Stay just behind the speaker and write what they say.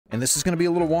And this is gonna be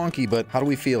a little wonky, but how do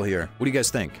we feel here? What do you guys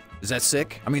think? Is that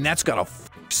sick? I mean, that's gotta f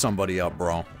somebody up,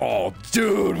 bro. Oh,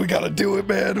 dude, we gotta do it,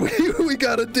 man. We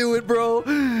gotta do it, bro.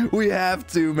 We have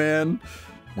to, man.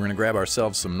 We're gonna grab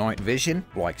ourselves some night vision,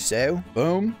 like so.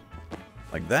 Boom.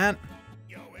 Like that.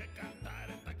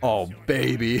 Oh,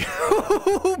 baby.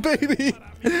 Oh, baby.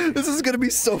 This is gonna be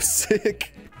so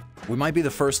sick. We might be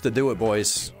the first to do it,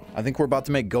 boys. I think we're about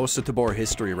to make Ghost of Tabor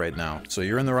history right now. So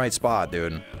you're in the right spot,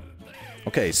 dude.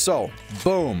 Okay, so,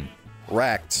 boom.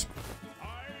 Racked.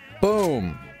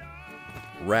 Boom.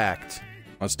 Racked.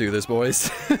 Let's do this,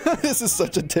 boys. This is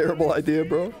such a terrible idea,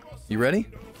 bro. You ready?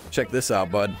 Check this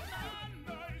out, bud.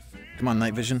 Come on,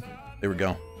 night vision. There we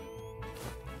go.